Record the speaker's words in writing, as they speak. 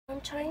I'm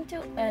trying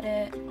to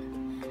edit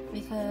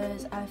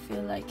because I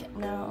feel like it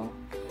now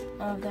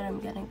that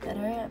I'm getting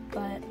better,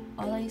 but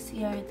all I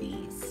see are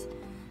these.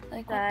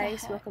 Like,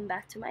 guys, welcome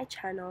back to my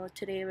channel.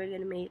 Today we're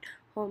gonna make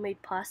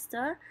homemade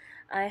pasta.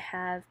 I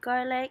have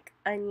garlic,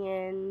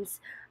 onions,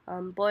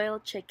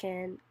 boiled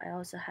chicken. I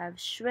also have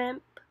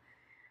shrimp.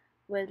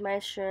 With my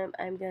shrimp,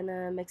 I'm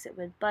gonna mix it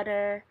with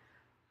butter,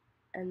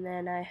 and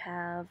then I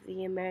have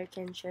the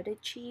American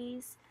shredded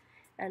cheese.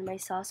 And my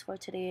sauce for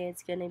today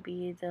is gonna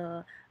be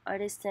the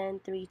Artisan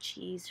 3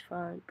 cheese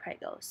from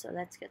Prego. So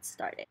let's get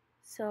started.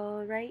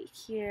 So right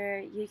here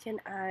you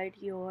can add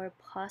your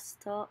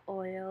pasta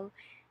oil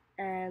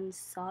and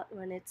salt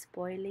when it's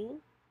boiling.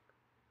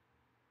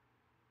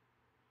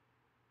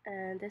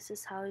 And this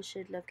is how it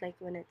should look like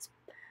when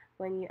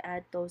you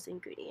add those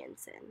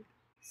ingredients in.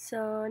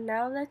 So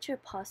now that your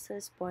pasta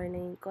is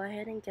boiling, go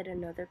ahead and get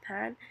another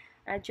pan,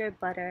 add your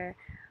butter,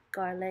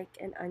 garlic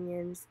and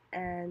onions,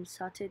 and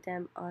saute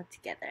them all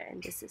together,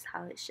 and this is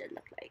how it should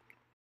look like.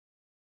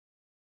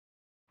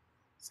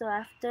 So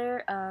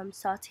after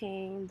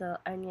sauteing the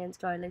onions,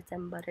 garlic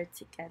and butter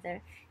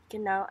together, you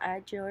can now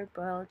add your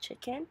boiled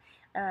chicken,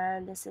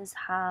 and this is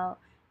how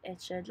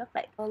it should look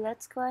like. So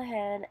let's go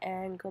ahead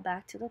and go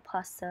back to the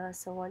pasta.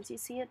 So once you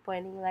see it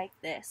boiling like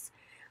this,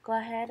 go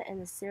ahead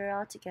and stir it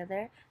all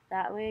together.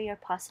 That way your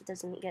pasta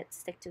doesn't get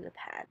stick to the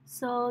pan.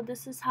 So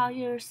this is how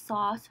your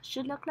sauce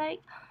should look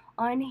like.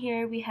 On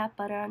here we have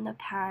butter on the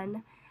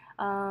pan.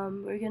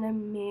 We're gonna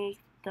make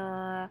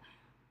the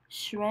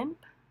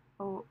shrimp.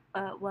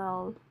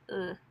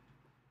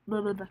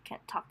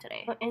 Can't talk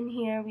today. So in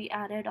here we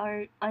added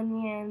our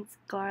onions,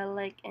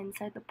 garlic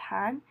inside the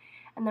pan,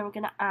 and then we're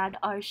gonna add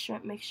our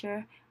shrimp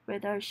mixture.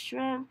 With our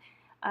shrimp,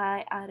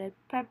 I added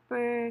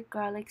pepper,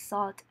 garlic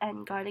salt,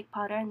 and garlic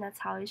powder, and that's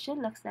how it should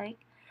look like.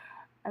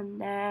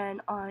 And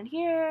then on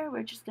here,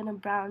 we're just gonna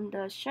brown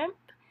the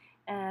shrimp,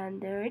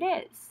 and there it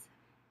is.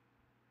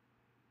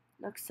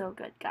 Looks so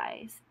good,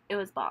 guys. It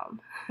was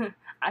bomb.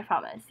 I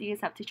promise. You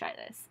guys have to try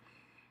this.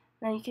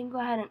 Then you can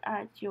go ahead and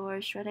add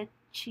your shredded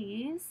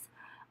cheese.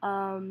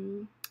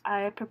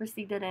 I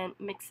purposely didn't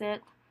mix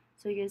it,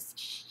 so you guys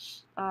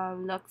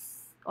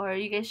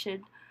you guys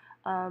should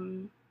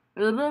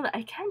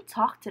I can't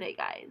talk today,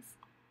 guys.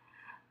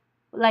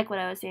 Like what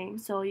I was saying,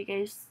 so you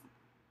guys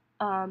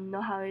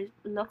know how it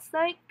looks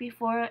like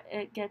before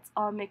it gets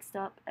all mixed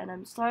up. And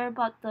I'm sorry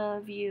about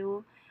the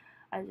view.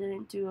 I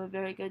didn't do a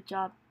very good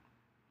job,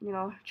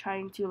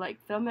 trying to like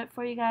film it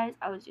for you guys.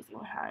 I was using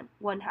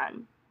one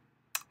hand.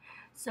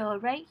 So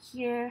right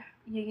here,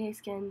 you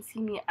guys can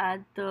see me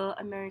add the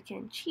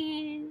American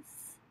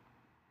cheese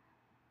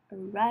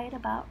right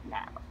about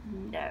now.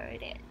 There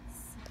it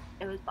is.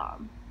 It was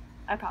bomb.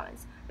 I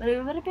promise. But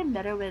it would have been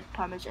better with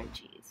Parmesan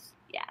cheese.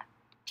 Yeah,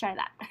 try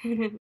that.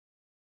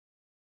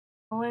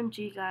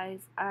 OMG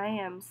guys, I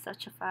am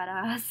such a fat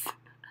ass.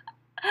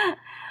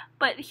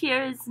 But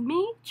here's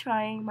me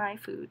trying my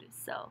food.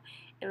 So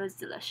it was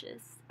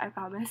delicious. I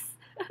promise.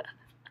 I'm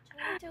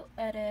trying to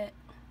edit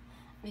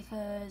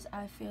because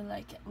I feel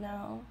like it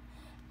now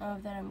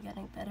that I'm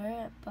getting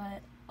better,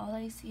 but all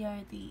I see are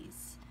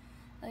these.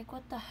 Like,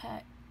 what the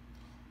heck?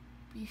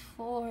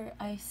 Before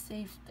I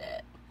saved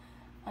it,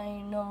 I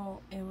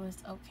know it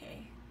was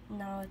okay.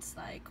 Now it's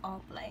like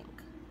all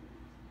blank.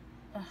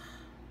 Ugh.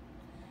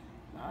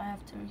 Now I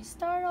have to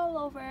restart all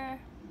over.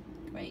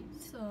 Great.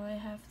 So I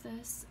have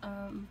this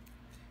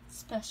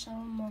special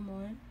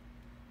momon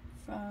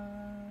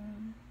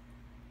from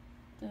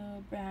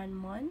the brand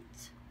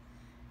Mont.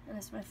 And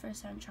it's my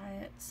first time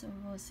trying it, so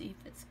we'll see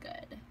if it's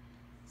good.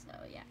 So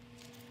yeah.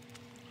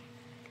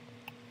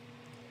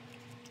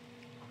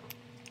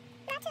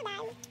 Not too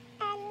bad.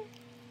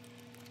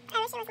 I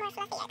wish it was more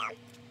fluffier though.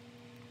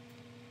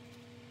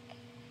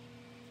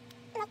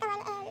 Like the one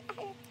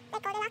in